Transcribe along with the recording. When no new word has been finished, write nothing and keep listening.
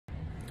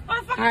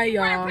Hi,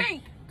 y'all.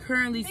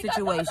 Currently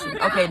situation.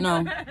 Okay,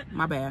 no,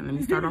 my bad. Let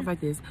me start off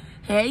like this.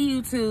 Hey,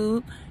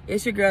 YouTube.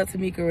 It's your girl,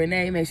 Tamika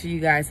Renee. Make sure you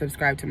guys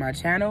subscribe to my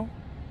channel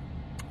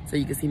so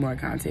you can see more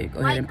content. Go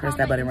ahead and press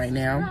that button right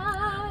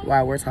now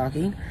while we're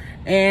talking.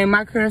 And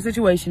my current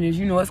situation is,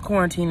 you know, it's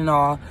quarantine and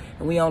all,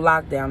 and we on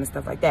lockdown and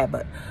stuff like that.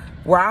 But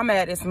where I'm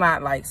at, it's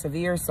not like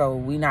severe, so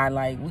we not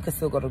like, we could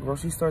still go to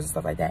grocery stores and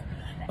stuff like that.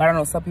 But I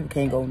know some people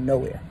can't go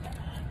nowhere.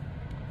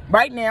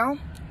 Right now,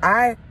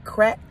 I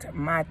cracked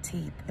my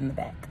teeth in the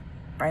back,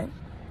 right?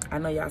 I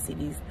know y'all see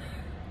these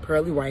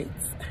pearly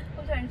whites.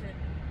 What time is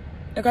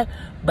it? Okay,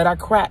 but I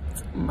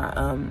cracked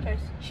my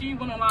She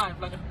went alive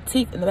like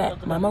teeth in the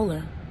back, my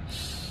molar,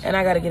 and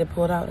I gotta get it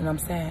pulled out, and I'm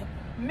sad.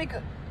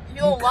 Mika, you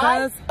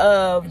Because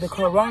of the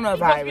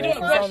coronavirus,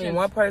 there's only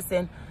one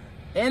person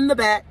in the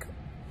back.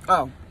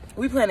 Oh,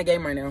 we playing a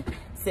game right now,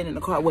 sitting in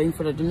the car waiting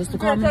for the dentist to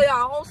call me. I'm gonna tell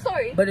y'all a whole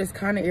story. But it's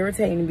kind of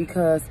irritating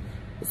because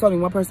it's only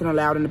one person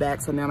allowed in the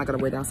back, so now I gotta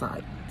wait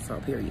outside. So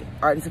period.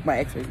 I already took my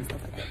X-rays and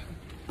stuff like that.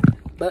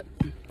 But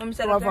I'm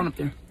set my up phone up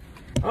there.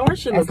 oh, that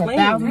shit It's looks a clean.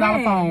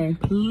 $1,000 phone.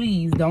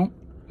 Please don't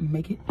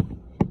make it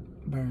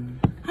burn.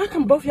 How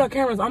come both y'all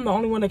cameras, I'm the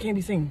only one that can't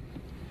be seen?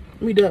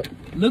 Let me duck.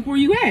 Look where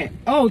you at.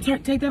 Oh,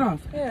 take that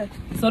off. Yeah.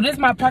 So this is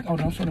my park. Oh,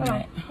 don't show them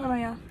that. Hold on,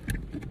 y'all.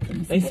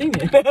 They seen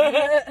it.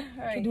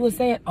 Alright. Do it,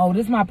 say it. Oh,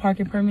 this is my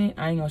parking permit.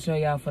 I ain't gonna show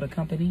y'all for the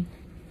company.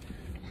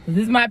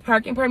 This is my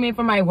parking permit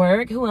for my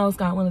work. Who else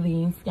got one of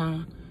these?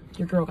 Yeah,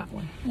 your girl got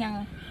one.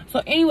 Yeah.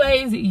 So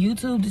anyways,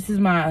 YouTube, this is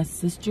my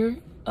sister.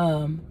 I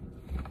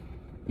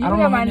don't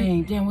know her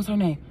name. Damn, what's her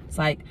name? It's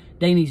like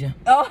Danesia.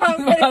 Oh, I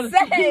was gonna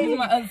This say. is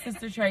my other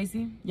sister,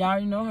 Tracy. Y'all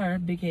already know her,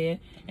 big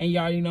head. And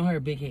y'all already know her,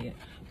 big head.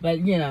 But,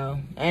 you know,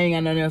 I ain't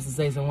got nothing else to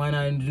say, so why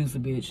not introduce a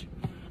bitch?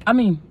 I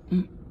mean,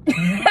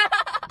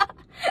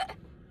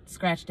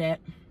 scratch that.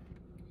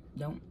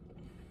 Don't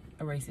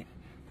erase it.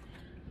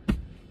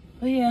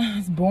 But yeah,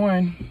 it's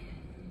boring.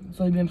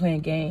 So we've been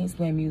playing games,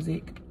 playing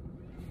music.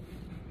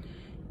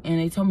 And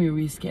they told me to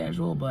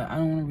reschedule, but I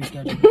don't want to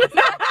reschedule.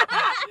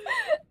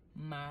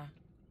 My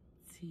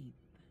teeth.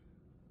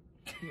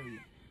 Period.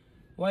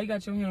 Why you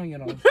got your hand on your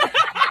nose?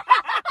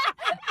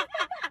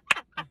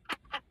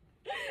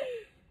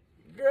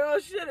 Girl,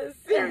 shit is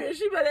serious.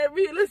 She better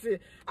be, listen,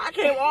 I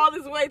came all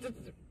this way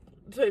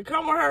to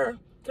come with her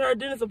to her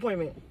dentist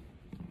appointment.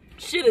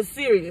 Shit is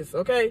serious,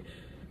 okay?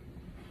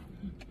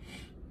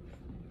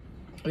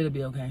 It'll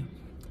be okay.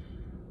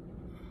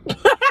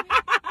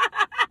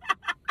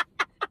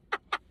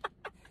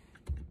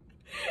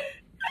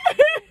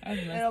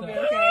 It'll be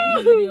okay.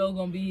 This video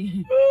gonna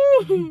be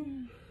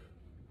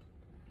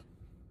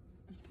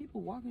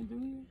people walking through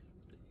here.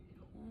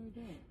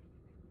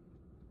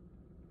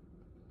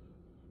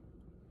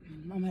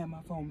 I'm gonna have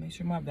my phone. Make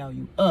sure my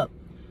value up.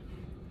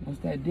 Once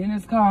that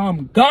dentist call,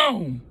 I'm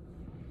gone.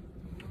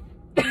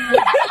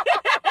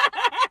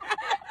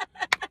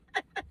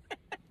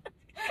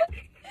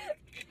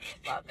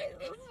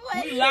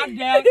 We locked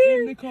down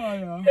in the car,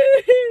 y'all.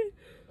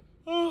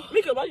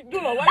 Mika, why you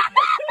doing all right?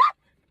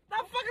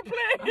 Stop fucking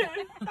playing.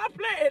 Stop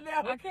playing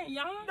now. I can't,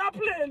 y'all. Stop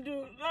playing,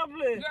 dude. Stop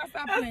playing. Girl,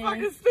 stop That's playing.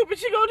 fucking stupid.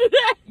 She gonna do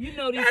that. You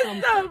know these That's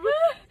some stupid.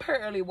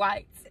 pearly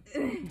whites.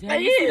 Damn,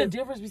 It you see the is.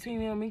 difference between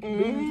me and me? You got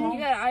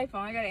an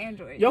iPhone, I got an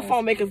Android. Your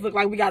phone make us look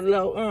like we got a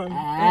little I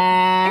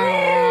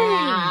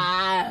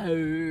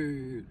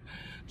heard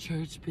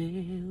church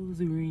bells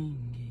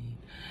ringing.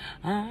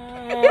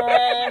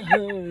 I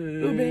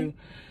heard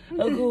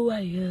a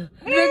choir.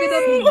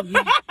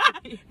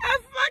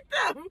 That's fucked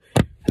up.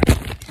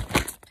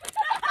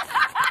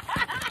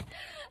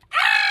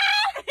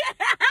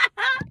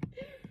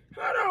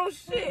 Hold on,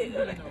 shit.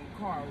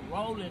 Car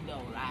rolling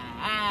though,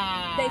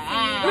 They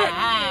see you. Look,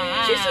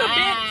 she should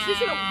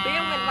have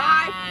been with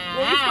live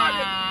when we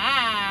started.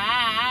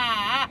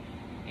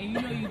 And you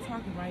know you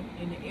talking right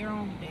in the air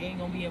on, they ain't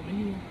gonna be able to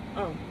hear.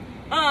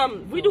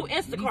 We do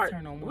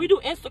Instacart. We do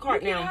Instacart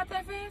You get now. out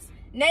that fast?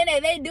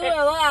 Nene, they do it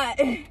a lot.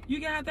 You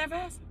get out that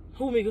fast?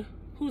 Who, Mika?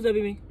 Who's that,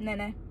 baby?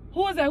 Nene.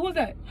 Who is that? Who is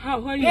that?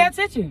 How are you? Pay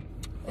attention.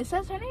 It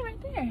says her name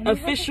right there.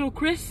 Official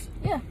Chris?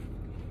 Yeah.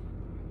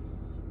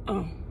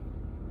 Oh.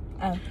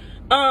 Oh.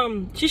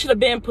 She should have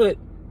been put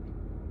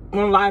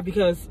on live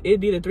because it'd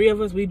be the three of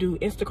us. We do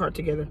Instacart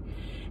together.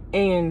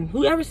 And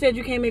whoever said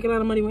you can't make a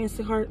lot of money with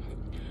Instacart,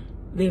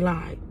 they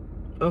lied.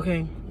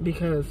 Okay?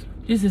 Because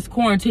This is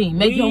quarantine.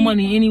 Make your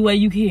money any way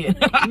you can.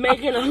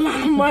 making a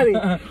lot of money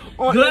on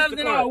Gloves Instacart.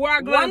 and all. Where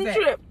are gloves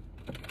at?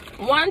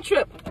 One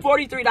trip,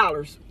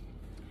 $43.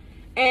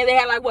 And they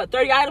had like what,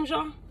 30 items,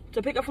 y'all,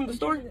 to pick up from the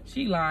store?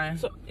 She lying.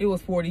 So it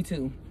was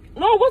 42.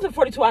 No, it wasn't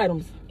 42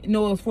 items.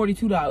 No, it was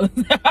 $42.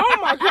 Oh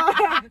my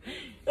god.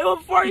 It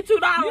was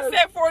 $42. You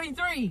said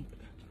 43.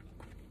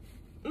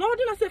 No,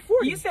 then I said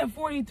 40. You said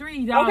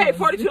 $43. Okay,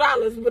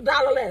 $42, but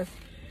 $1 less.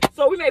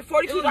 So we made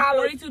 $42. It was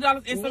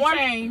 $42 and some One-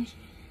 change.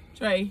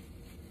 Trey,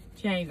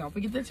 change. Don't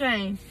forget the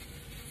change.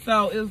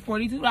 So it was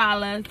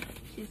 $42.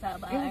 She saw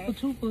by It was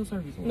for 2 full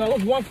service. No, it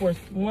was one for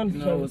one.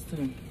 No, it was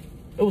 2.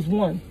 It was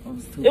one. It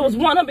was 2. It was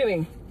one, I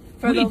mean.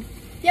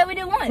 Yeah, we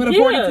did one. For the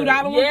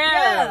 $42 one?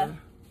 Yeah.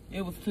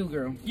 It was 2,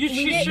 girl.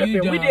 She's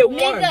tripping. We did one.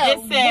 Nigga,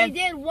 It said- we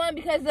did one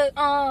because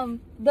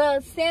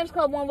the Sam's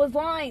Club one was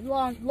line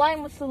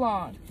was too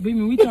long.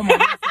 Baby, we talking about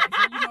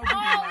yesterday.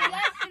 Oh,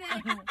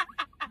 yesterday.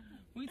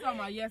 We talking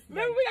about yesterday.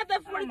 Remember we got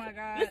that 40. Oh my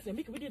God. Listen,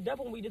 we did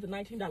double when we did the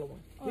 $19 one.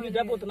 We did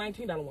double with the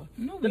 $19 one.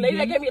 No, the we lady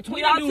that didn't. gave me a $20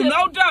 We tip. didn't do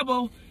no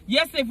double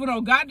yesterday for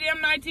no goddamn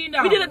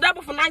 $19. We did a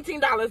double for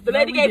 $19. The No,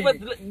 lady we gave us.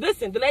 didn't.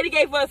 Listen, the lady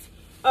gave us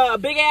a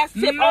big ass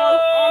tip on the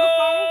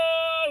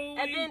phone.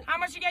 And then how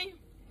much she gave you?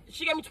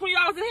 she gave me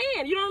 $20 in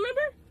hand. You don't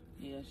remember?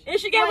 Yeah. And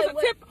she gave us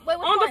a tip wait,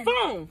 on which the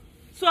phone.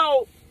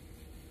 So,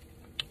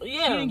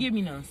 yeah. She didn't give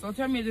me none. So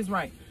tell me this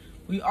right.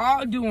 We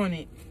all doing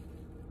it.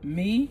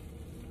 Me,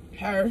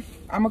 her.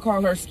 I'm gonna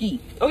call her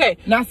Ski. Okay,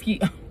 Not Ski.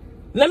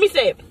 let me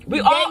say it. We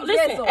all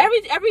listen. Drizzle.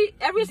 Every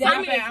I'm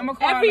assignment. gonna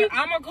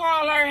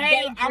call her.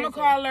 Hey, I'm gonna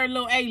call her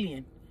little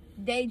alien.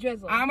 Day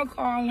Drizzle. I'm gonna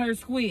call her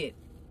Squid.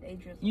 Day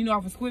Drizzle. You know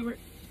off of Squidward.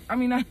 I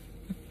mean, I'm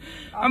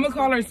gonna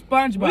call her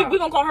SpongeBob. we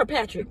gonna call her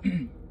Patrick.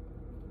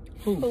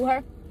 Who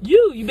her?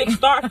 You big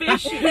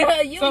starfish. So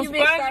you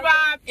big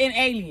SpongeBob and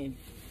Alien.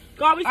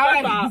 Call me All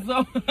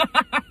SpongeBob.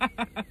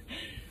 right,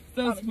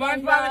 so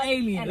SpongeBob and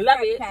Alien. And Love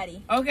Krabby it.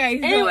 Patty. Okay,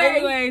 so Anyway.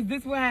 anyways,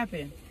 this what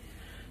happened.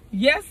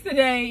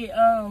 Yesterday,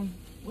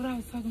 what I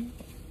was talking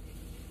about?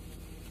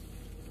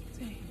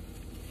 Dang.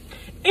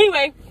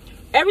 Anyway,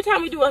 every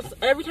time we do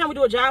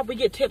a job, we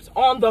get tips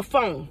on the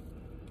phone.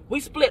 We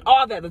split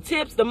all that, the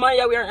tips, the money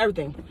that we earn,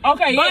 everything.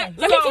 Okay, But yeah.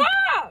 let me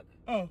talk.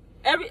 Oh.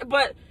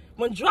 But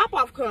when drop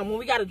off come, when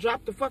we gotta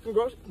drop the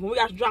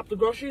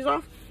groceries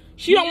off,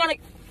 she don't want to.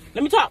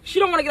 Let me talk. She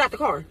don't want to get out the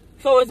car,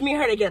 so it's me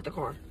and her that get out the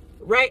car,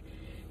 right?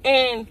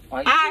 And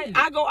Why you delete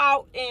I go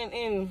out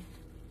and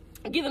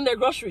give them their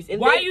groceries, and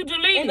Why they you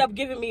delete end it? up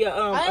giving me a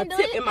I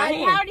tip in my I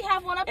hand, already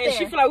have one up and there.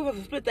 she feel like we supposed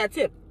to split that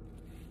tip.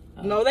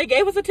 No, they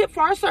gave us a tip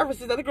for our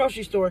services at the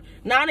grocery store.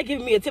 Now they're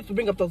giving me a tip to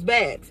bring up those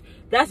bags.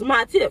 That's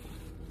my tip.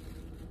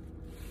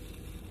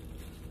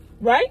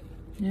 Right?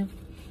 Yeah.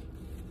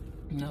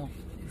 No,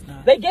 it's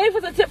not. They gave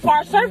us a tip for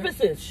our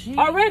services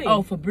already.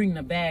 Oh, for bringing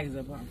the bags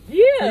up. Huh?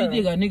 yeah. So you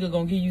think a nigga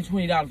gonna give you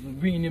 $20 for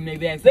bringing them their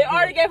bags? They to the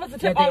already door gave us a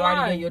tip that they online.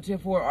 already gave you a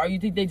tip for, or you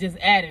think they just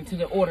adding to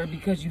the order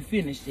because you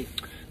finished it?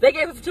 They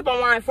gave us a tip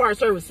online for our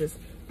services.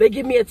 They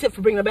give me a tip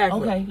for bringing the bag.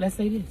 Okay, let's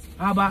say this.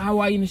 How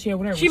are you gonna share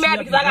with her? She When mad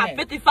up because I in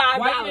got the bag? $55.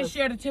 Why you didn't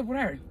share the tip with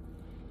her?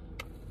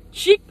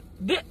 She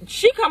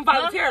come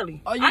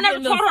voluntarily. Oh, you I never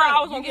getting told her little I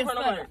was stutter. gonna You give her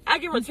no get money. I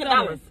give her You $10.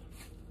 stuttering.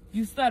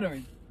 You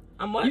stuttering.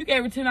 I'm what? You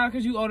gave her $10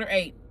 because you owed her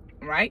 $8,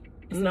 right?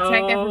 So No,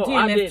 take that from 10.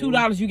 I That's didn't.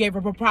 $2 you gave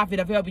her for profit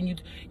of helping you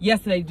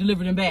yesterday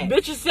deliver them back.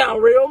 Bitches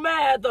sound real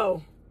mad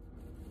though.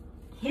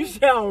 You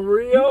sound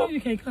You know real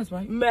you can't cuss,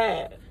 right?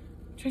 mad.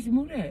 Tracy,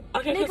 move that.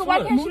 I can't Nigga, cuss why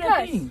what? can't Move she that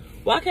cuss? thing.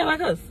 Why can't I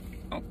cuss?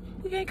 Oh,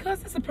 we can't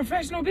cuss. It's a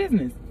professional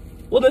business.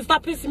 Well then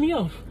stop pissing me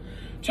off.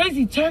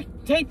 Tracy,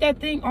 take that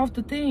thing off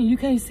the thing. You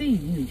can't see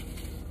you.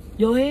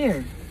 Your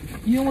hair.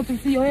 You don't want them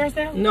to see your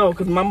hairstyle? No,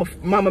 because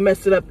mama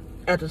messed it up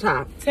at the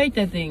top. Take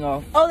that thing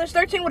off. Oh, there's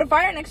 13 with a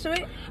fire next to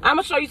it. I'm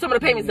gonna show you some of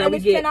the payments that And we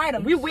it's get. 10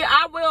 items.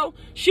 I will.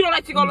 She don't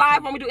like to go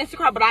live when we do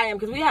Instacart, but I am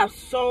because we have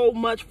so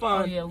much Oh,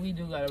 fun yeah, we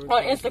do got to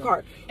on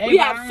Instacart. Hey, We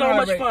but I have don't so know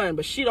much how to fun,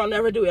 but she don't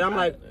never do it. I'm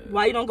like,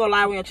 why you don't go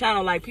live on your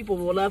channel? Like people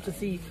would love to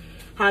see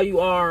how you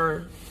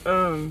are.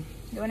 Doing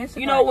Instacart.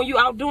 You know, when you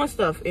out doing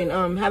stuff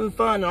and having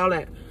fun and all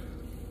that.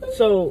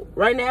 So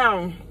right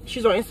now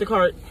she's on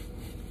Instacart,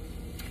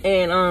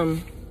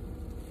 and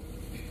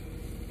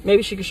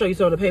maybe she can show you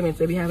some of the payments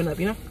they be having up.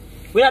 You know,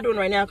 we're not doing it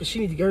right now because she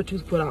needs to get her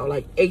tooth put out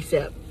like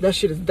ASAP. That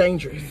shit is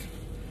dangerous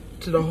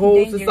to the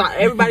whole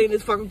society. Everybody in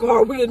this fucking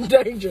car, we in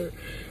danger.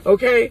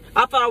 Okay,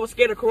 I thought I was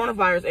scared of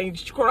coronavirus, and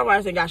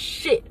coronavirus ain't got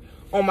shit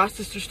on my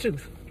sister's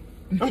tooth.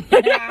 I'm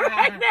telling you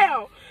right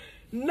now,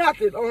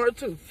 nothing on her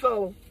tooth.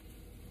 So.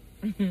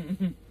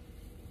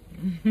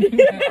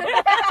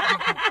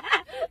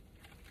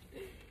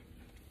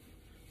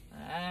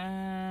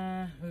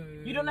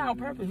 You done that on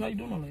purpose. Why you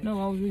doing all that?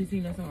 No, I was really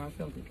seeing that song. I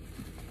felt it.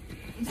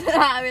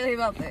 I really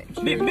felt it.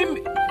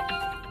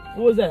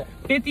 What was that?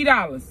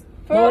 $50.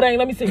 No, it ain't.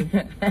 Let me see. She would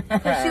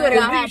have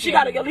got happy. She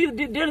got to leave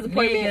the dinner's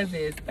appointment. Niggas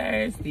is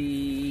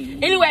thirsty.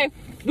 Anyway,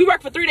 we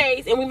worked for 3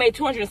 days and we made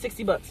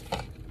 $260.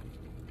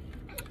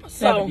 So,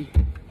 70.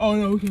 Oh,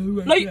 no, okay.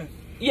 Right, no, yeah.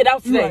 yeah, that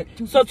was today. Right,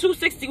 So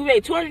 260. We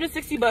made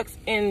 $260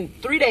 in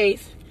 3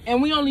 days.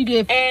 And we only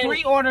did And-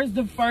 3 orders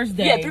the first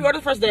day. Yeah, 3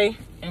 orders the first day.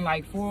 And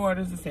like 4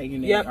 orders the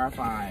second day. Yep. Or 5.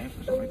 Or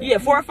something like that. Yeah,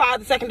 4 or 5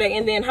 the second day.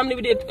 And then how many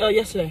we did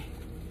yesterday?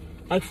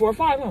 Like 4 or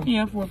 5, huh?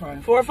 Yeah, 4 or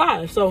 5. 4 or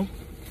 5. So,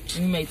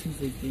 We made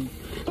 $260.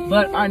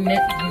 But our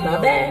next video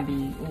Not bad.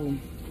 gonna be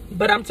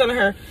but I'm telling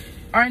her,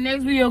 our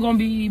next video gonna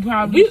be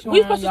probably We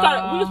supposed to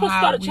start- we showing supposed to y'all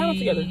start a how channel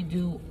together. We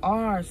do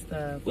our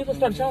stuff. we're supposed to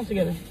start a channel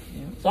together.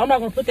 Yeah. So I'm not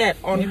going to put that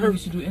on Maybe her. we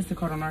should do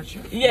Instacart on our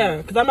channel. Yeah,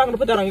 because I'm not going to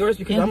put that on yours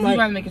because Yeah, I'm we like,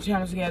 about to make a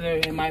channel together.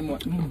 It might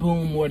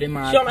boom more than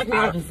mine. She don't like me.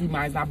 Obviously,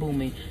 mine's not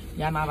booming.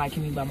 Y'all not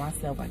liking me by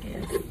myself, I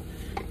guess.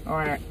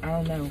 Or I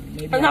don't know.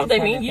 Maybe that's not what they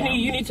mean.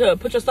 You need to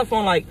put your stuff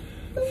on like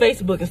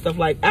Facebook and stuff,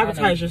 like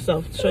advertise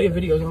yourself, show your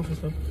videos off and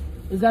stuff.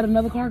 Is that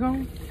another car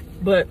going?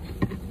 But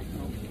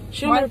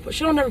She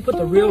don't never put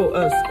the real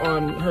us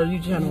on her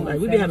YouTube channel. Like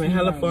we be having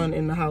hella fun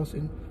in the house,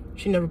 and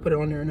she never put it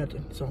on there or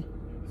nothing. So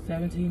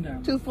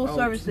 $17. 2 full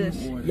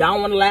services. y'all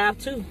want to laugh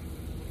too?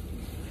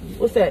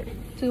 What's that?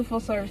 2 full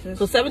services.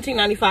 So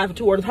 $17.95 for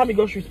 2 orders. How many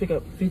groceries pick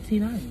up?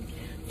 15 items.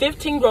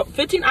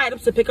 15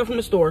 items to pick up from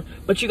the store,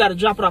 but you got to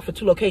drop it off at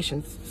 2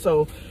 locations.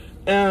 So,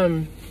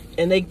 and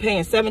they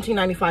paying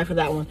 $17.95 for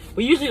that one.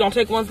 We usually don't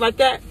take ones like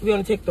that. We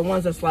only take the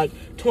ones that's like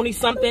 20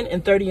 something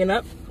and 30 and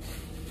up.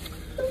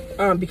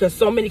 Because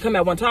so many come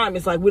at one time,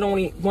 it's like we don't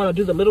want to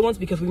do the little ones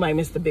because we might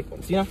miss the big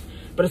ones, you know.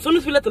 But as soon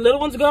as we let the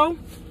little ones go,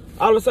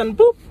 all of a sudden,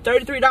 boop,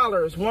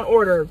 $33, 1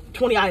 order,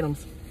 20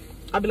 items.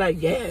 I'd be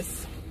like,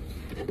 yes.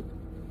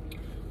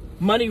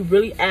 Money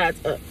really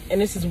adds up, and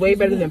this is way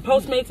better than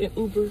Postmates and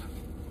Uber.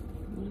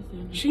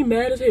 She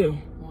mad as hell.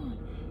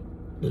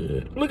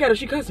 Look at her,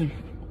 she cussing.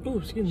 Ooh,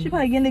 excuse me. She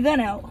probably getting the gun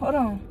out. Hold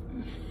on.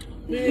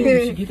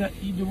 Did she get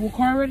that? You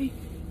car ready?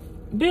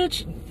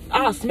 Bitch,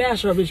 I'll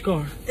smash her bitch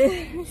car.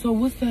 So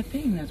what's that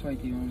thing that's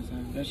right there on the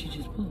side that she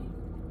just pulled?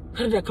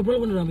 Cut that cabrilla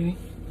window down, baby.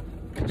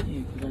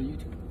 Yeah, because on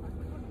YouTube.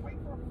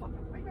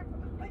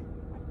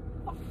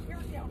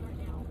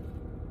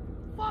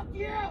 Fuck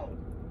you!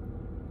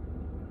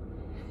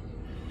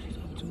 She's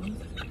talking to us.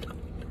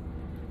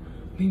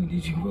 Baby,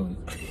 did you roll it?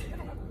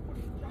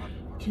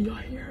 Can y'all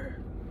hear her?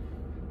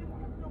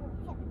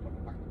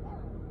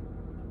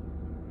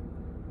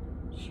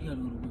 She gotta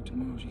go to work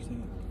tomorrow, she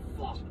said.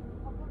 Fuck.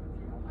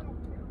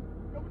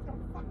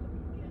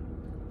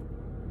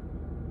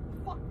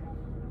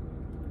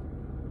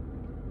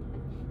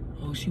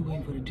 Oh, she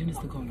waiting for the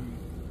dentist to call her.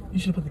 You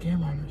should put the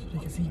camera on her so they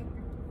can see.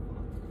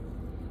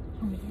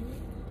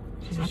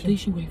 I think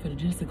she waiting for the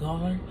dentist to call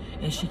her,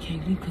 and she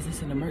can't leave because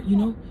it's an emergency. You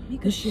know,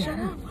 this shit shut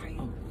hurts. up.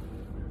 Oh.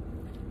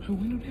 Her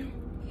window down?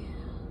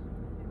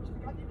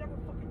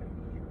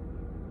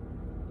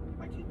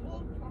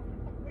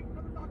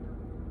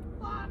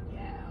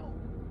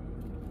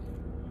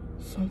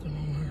 Something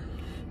on her.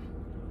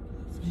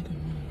 Something on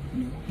her.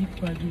 No, people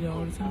probably do that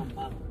all the time.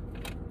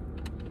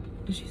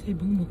 Did she say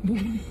boom, boom,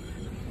 boom?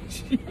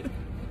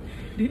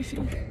 Did she?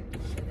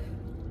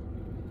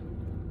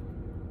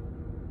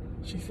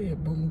 She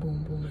said boom,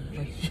 boom, boom.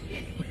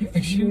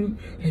 Like she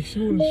wanna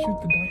shoot the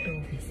doctor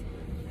office.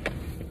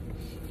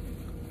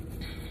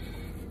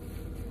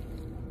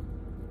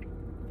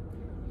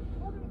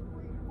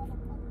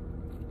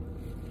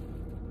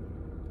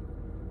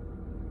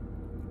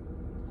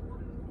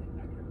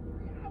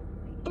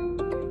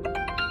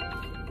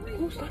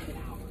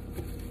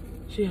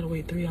 She had to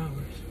wait 3 hours.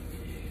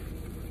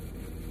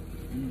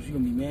 She's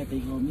gonna be mad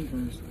they called me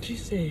first. She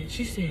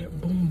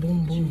said boom,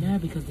 boom, She's boom.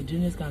 mad because the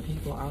dentist got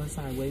people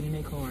outside waiting in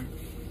their car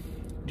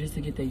just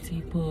to get their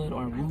teeth put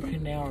or root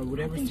canal or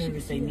whatever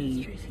service they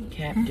need.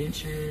 Cap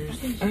dentures,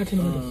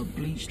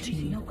 bleach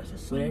teeth,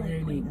 whatever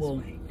they need.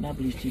 Well, not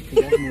bleach teeth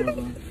because that's more of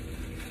a,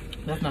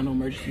 that's not no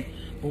emergency.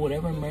 But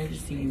whatever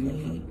emergency you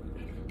need,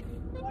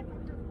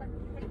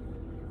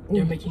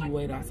 they're making you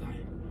wait outside.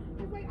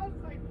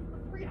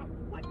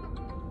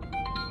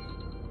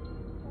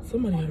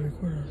 Somebody had to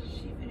record her.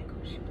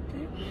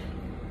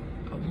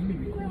 Oh, let me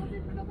record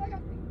it.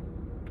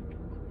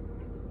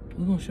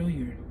 We're gonna show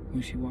you her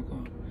when she walk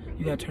off.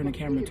 You gotta turn the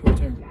camera towards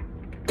her. Turn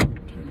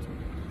it towards her.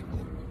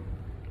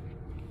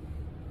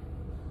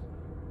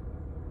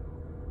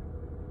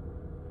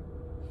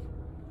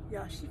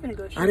 Y'all, she finna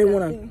go shoot I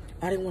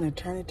didn't want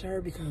to turn it to her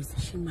because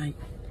she might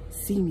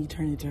see me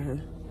turn it to her.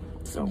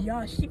 So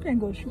y'all, she finna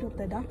go shoot up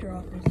that doctor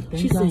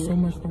office. She got so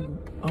much for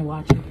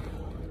watching.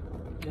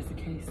 Just in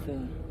case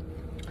the.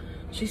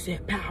 She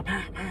said pow,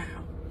 pow, pow.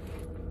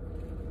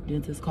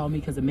 Dentist called me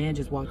because a man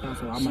just walked out,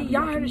 so I'm.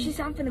 Y'all heard her. She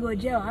said I'm finna go to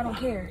jail. I don't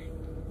care.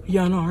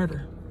 Yeah, I know. I heard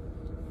her.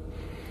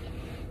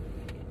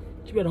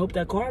 You better hope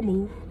that car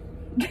move.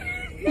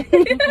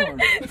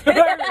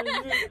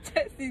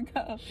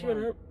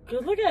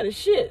 Cause look at it,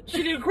 shit.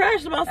 She didn't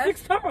crash about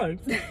 6 times.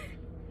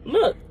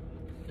 Look,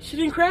 she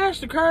didn't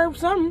crash the curb,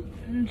 something.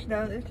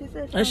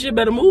 That shit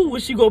better move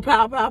when she go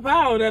pow, pow,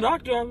 pow in that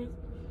doctor office.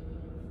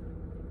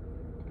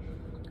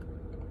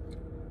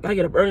 I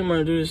get up early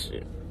morning to do this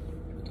shit.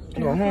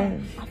 Go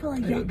home. I feel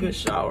like take a good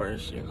shower and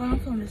shit. I'm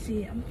going to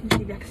see it. I'm going to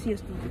see if I can see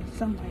us through the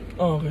sunlight.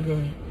 Oh, okay, go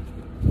ahead.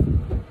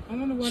 I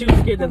wonder why she was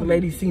scared that the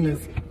lady seen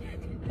us.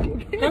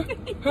 Huh?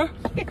 Huh?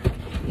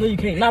 No, you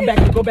can't. Not back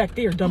there. Go back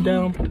there, dumb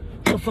down.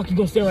 What the fuck you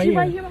gonna stay right here?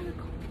 Right here.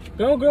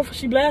 Go, girl,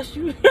 she blast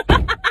you.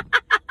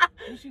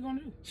 What's she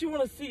gonna do? She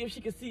wanna see if she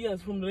can see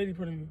us from the lady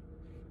point of view.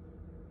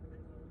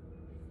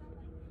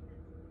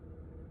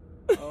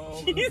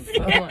 Oh, she's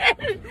scared.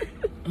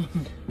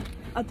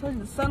 I told you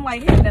the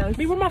sunlight hitting us.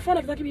 Me, where my phone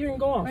at? Cause I keep hearing it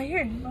go off. Right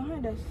here,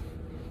 behind us.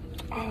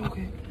 Oh,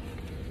 okay.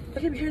 I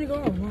keep hearing it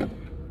go off. Wow.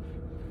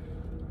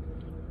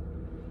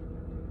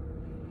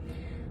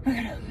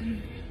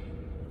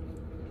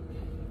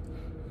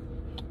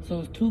 So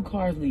it's 2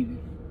 cars leaving.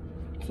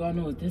 So I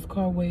know it's this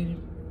car waiting,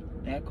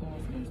 that car,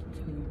 so there's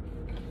 2.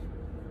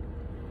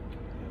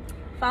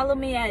 Follow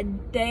me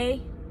at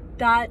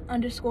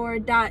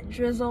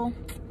day._.drizzle.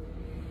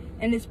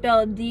 And it's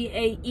spelled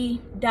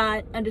DAE._.drizzle.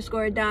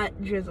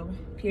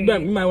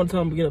 Period. You might want to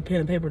tell him to get a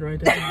pen and paper right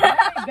there.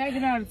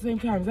 Backing out at the same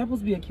time. Is that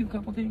supposed to be a cute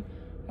couple thing?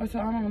 I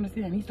said, I don't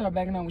understand. He started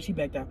backing out when she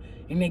backed out.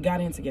 And they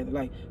got in together.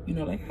 Like, you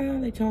know, like,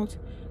 they talked.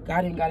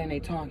 Got in, they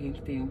talking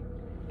still.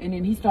 And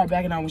then he started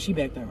backing out when she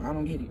backed out. I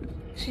don't get it.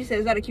 She said,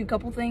 is that a cute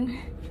couple thing?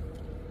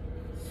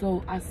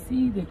 So I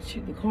see the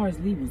car is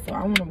leaving. So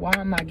I wonder why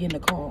I'm not getting a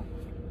call.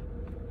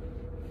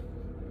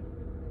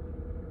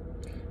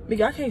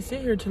 Nigga, I can't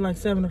sit here till like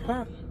 7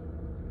 o'clock.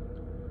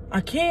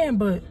 I can,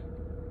 but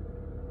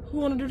who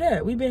want to do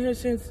that? We've been here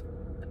since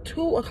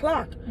 2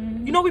 o'clock.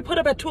 Mm-hmm. You know we put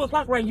up at 2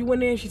 o'clock, right? You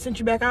went in, she sent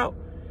you back out.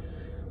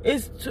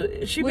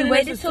 She been we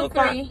waited till 2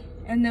 o'clock. 3,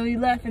 and then we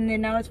left, and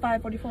then now it's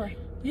 5:44.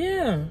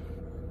 Yeah.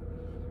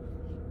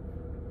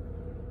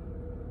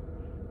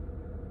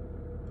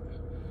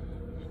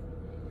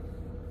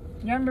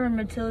 You remember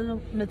Matilda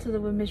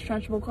with Miss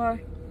Trunchbull car?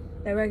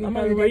 That I'm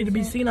not ready to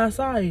be seen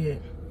outside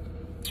yet.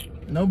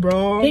 No,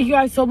 bro. Thank you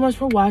guys so much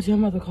for watching.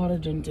 I'm about to call the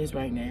dentist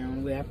right now.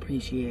 We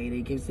appreciate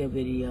it. Give the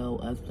video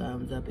a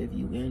thumbs up if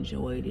you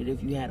enjoyed it.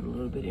 If you had a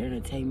little bit of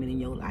entertainment in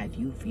your life,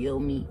 you feel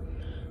me?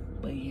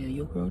 But yeah,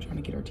 your girl trying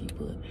to get her teeth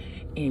put.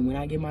 And when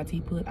I get my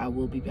teeth put, I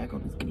will be back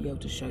on this video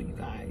to show you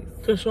guys.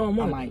 To show them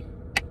what? I might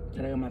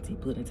that I got my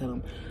teeth put and tell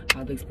them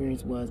how the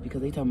experience was,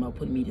 because they talking about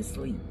putting me to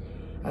sleep.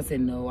 I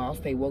said, no, I'll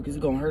stay woke. Is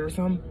it gonna hurt or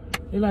something?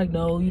 They're like,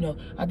 no, you know,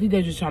 I think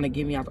they're just trying to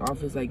get me out the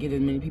office, like get as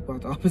many people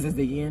out the office as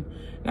they can.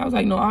 And I was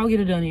like, no, I'll get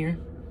it done here.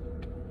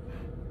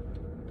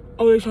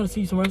 Oh, they trying to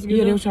see you somewhere else again?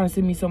 Yeah, they were trying to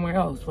send me somewhere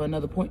else for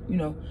another point, you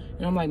know.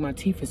 And I'm like, my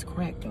teeth is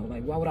cracked though.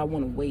 Like, why would I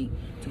want to wait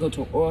to go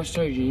to an oral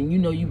surgeon? And you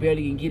know you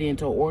barely can get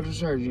into an oral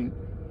surgeon.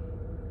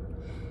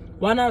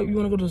 Why not? You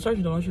want to go to the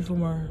surgeon though? Don't you feel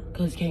more?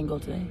 Because you can't go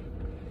today.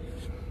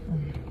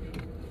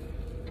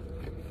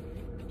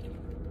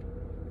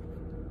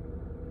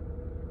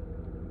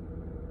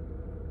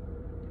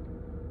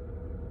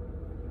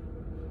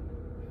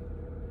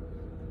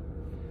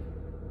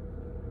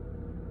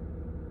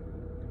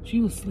 She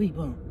was asleep,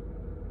 huh?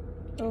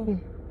 Oh.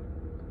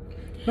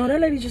 No, that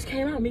lady just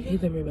came out, Mika.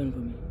 Hit the ribbon for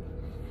me.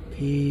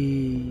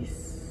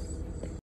 Peace.